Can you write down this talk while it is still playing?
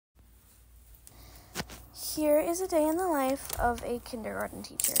Here is a day in the life of a kindergarten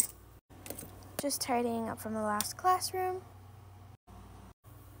teacher. Just tidying up from the last classroom,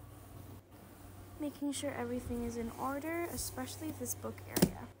 making sure everything is in order, especially this book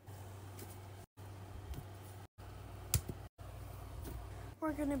area.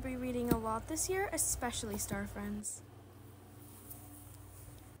 We're going to be reading a lot this year, especially Star Friends.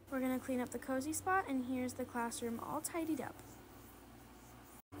 We're going to clean up the cozy spot, and here's the classroom all tidied up.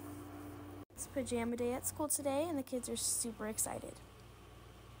 It's pajama day at school today, and the kids are super excited.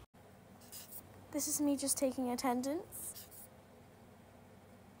 This is me just taking attendance.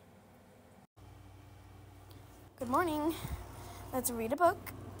 Good morning. Let's read a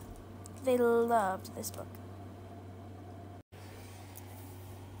book. They loved this book.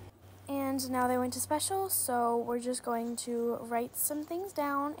 And now they went to special, so we're just going to write some things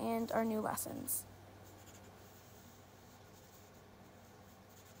down and our new lessons.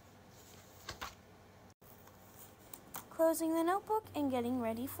 Closing the notebook and getting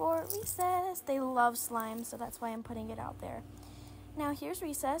ready for recess. They love slime, so that's why I'm putting it out there. Now here's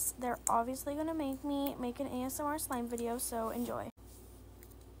recess. They're obviously going to make me make an ASMR slime video, so enjoy.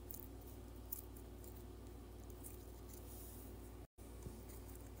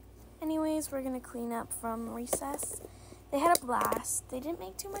 Anyways, we're going to clean up from recess. They had a blast. They didn't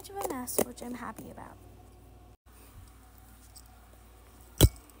make too much of a mess, which I'm happy about.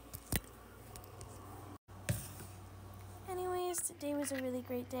 Anyways, today was a really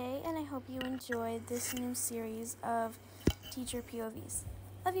great day, and I hope you enjoyed this new series of teacher POVs.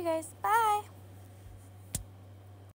 Love you guys. Bye!